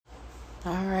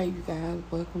Alright, you guys,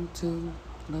 welcome to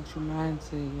Luxury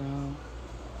Mindset, y'all.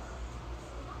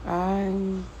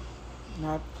 I'm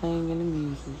not playing any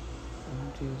music.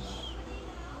 I'm just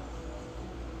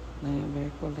laying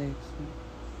back, relaxing.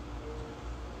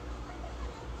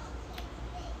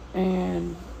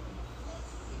 And,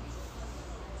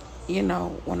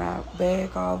 when I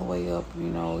back all the way up,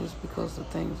 it's because of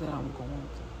things that I'm going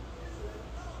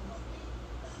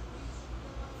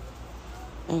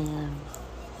through. And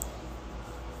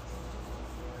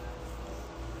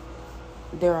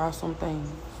there are some things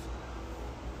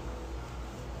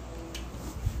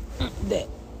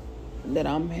that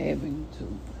I'm having to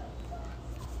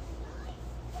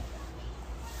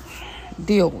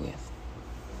deal with.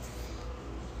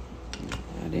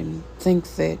 I didn't think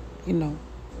that,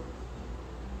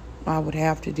 I would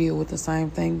have to deal with the same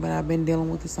thing, but I've been dealing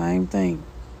with the same thing.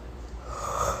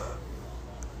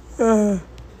 The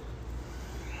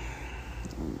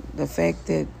fact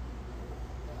that,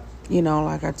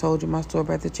 like I told you, my story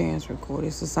about the Chancery Court,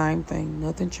 it's the same thing.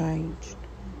 Nothing changed.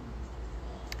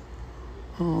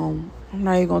 I'm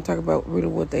not even going to talk about really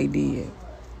what they did.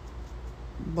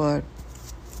 But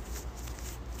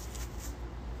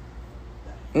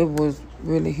it was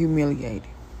really humiliating.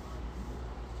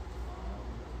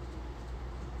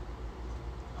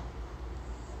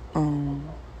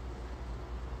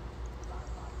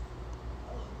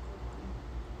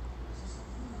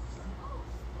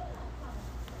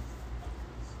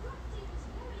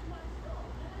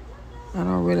 I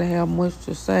don't really have much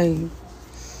to say.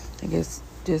 I guess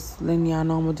just letting y'all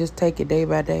know I'm going to just take it day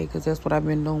by day because that's what I've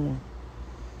been doing.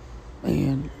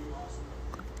 And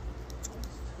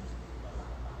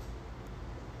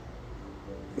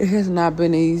it has not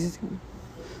been easy.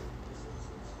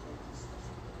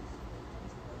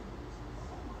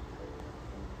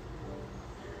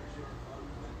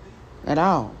 At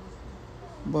all.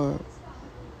 But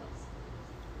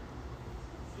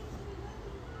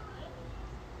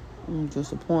I'm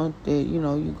disappointed that,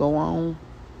 you go on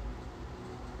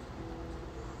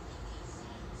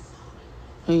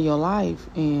in your life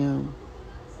and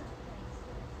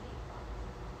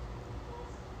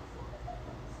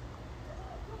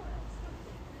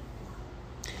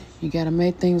you got to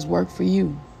make things work for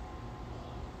you.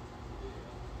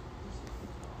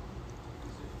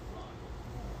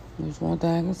 There's one thing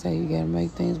I can say, you got to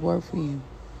make things work for you.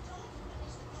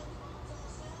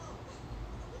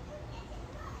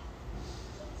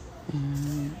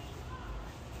 And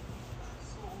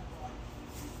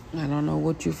I don't know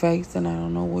what you faced and I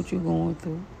don't know what you're going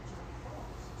through.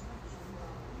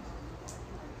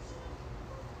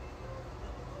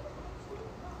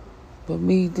 But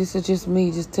this is just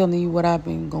me just telling you what I've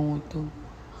been going through.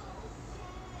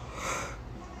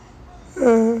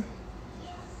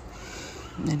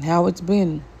 And how it's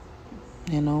been,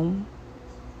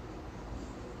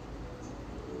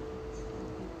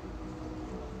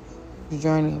 The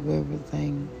journey of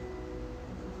everything.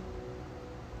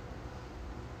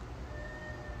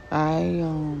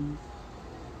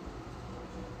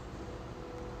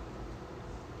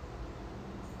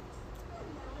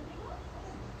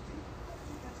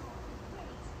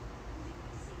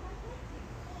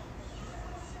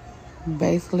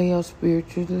 Basically a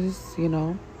spiritualist,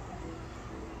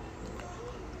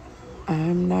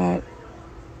 I'm not,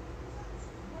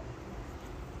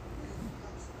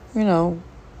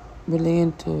 really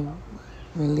into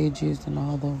religious and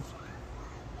all those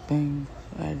things.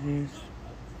 I just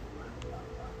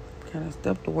kind of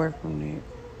stepped away from that.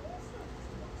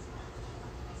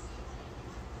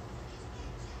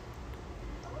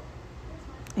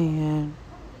 And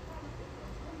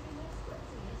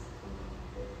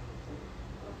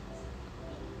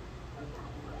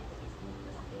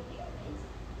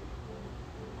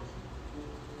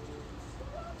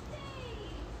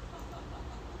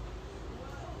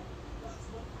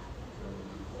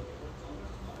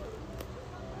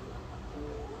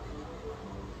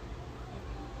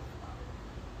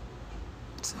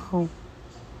so,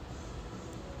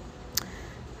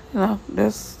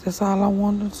 that's all I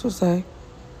wanted to say.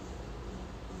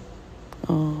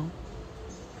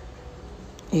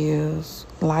 Is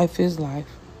life is life.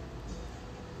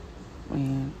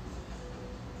 And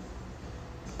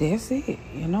that's it,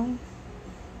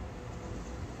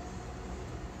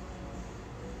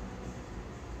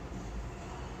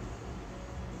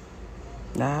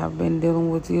 I've been dealing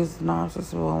with this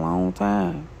narcissist for a long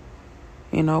time,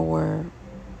 where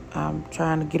I'm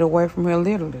trying to get away from her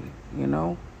literally,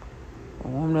 I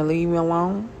want him to leave me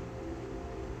alone.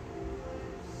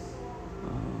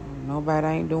 Nobody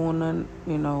ain't doing nothing,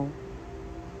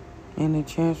 in the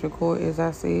Chancery Court, as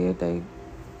I said,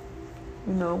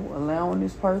 allowing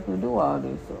this person to do all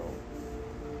this. So,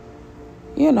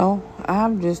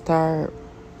 I'm just tired.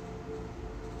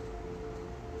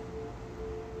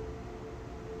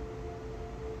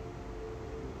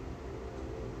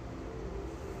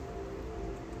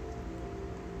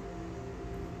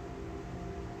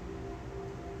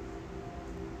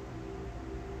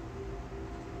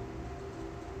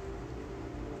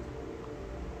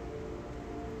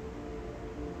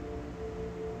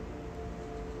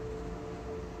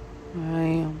 I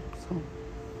am. So,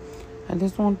 I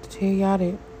just wanted to tell y'all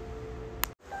that.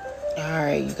 All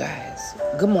right, you guys.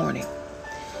 Good morning.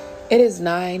 It is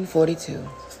 9:42.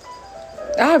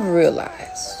 I've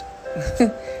realized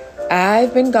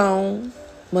I've been gone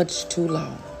much too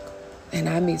long, and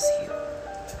I miss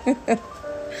you.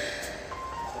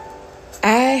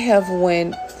 I have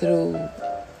went through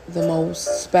the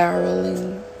most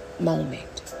spiraling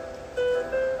moment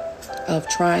of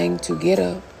trying to get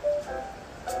up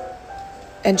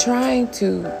and trying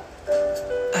to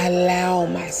allow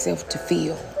myself to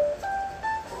feel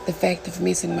the fact of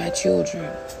missing my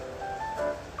children.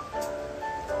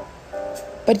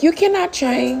 But you cannot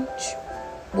change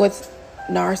what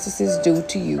narcissists do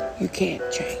to you. You can't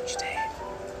change that.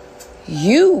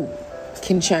 You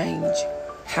can change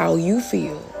how you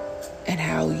feel and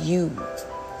how you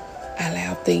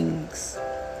allow things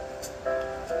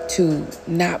to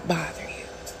not bother you.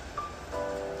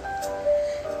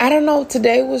 I don't know,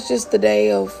 today was just the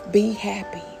day of be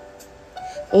happy.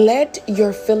 Let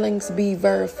your feelings be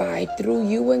verified through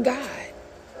you and God.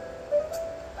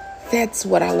 That's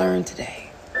what I learned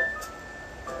today.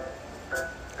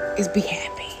 Is be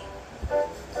happy.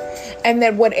 And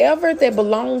that whatever that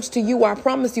belongs to you, I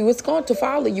promise you, it's going to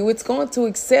follow you. It's going to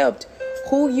accept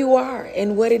who you are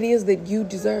and what it is that you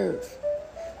deserve.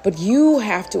 But you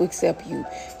have to accept you.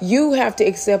 You have to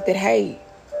accept that, hey,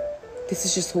 this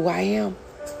is just who I am.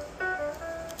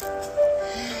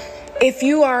 If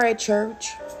you are at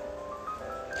church,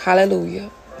 hallelujah.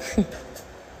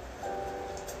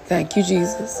 Thank you,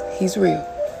 Jesus. He's real.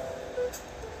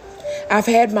 I've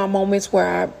had my moments where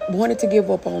I wanted to give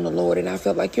up on the Lord, and I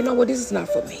felt like, you know what, this is not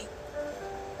for me.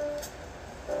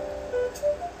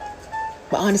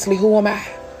 But honestly, who am I?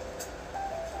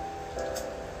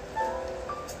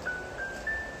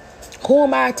 Who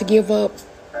am I to give up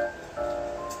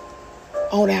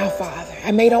on our Father?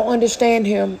 I may not understand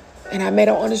him, and I may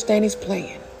not understand his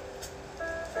plan.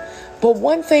 But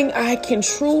one thing I can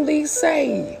truly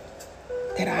say,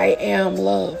 that I am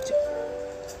loved.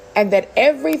 And that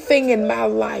everything in my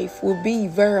life will be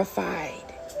verified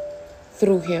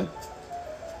through him,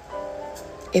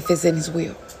 if it's in his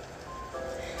will.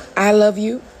 I love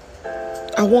you.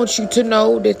 I want you to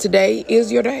know that today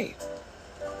is your day.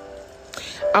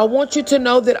 I want you to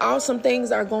know that awesome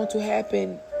things are going to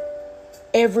happen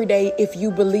every day if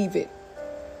you believe it.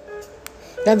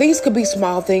 Now, these could be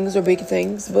small things or big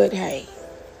things, but hey,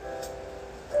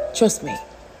 trust me,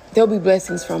 there'll be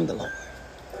blessings from the Lord.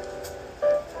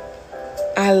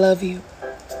 I love you.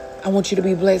 I want you to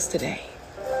be blessed today.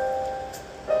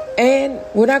 And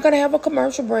we're not going to have a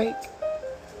commercial break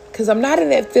because I'm not in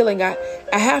that feeling. I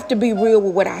have to be real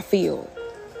with what I feel.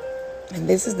 And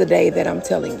this is the day that I'm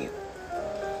telling you.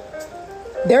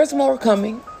 There's more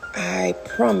coming. I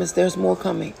promise there's more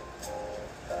coming.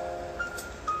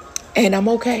 And I'm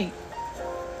okay.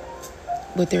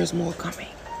 But there's more coming.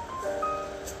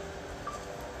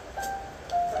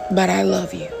 But I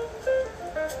love you.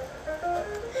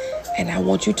 And I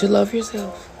want you to love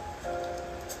yourself.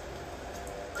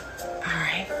 All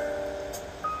right.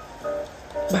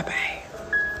 Bye-bye.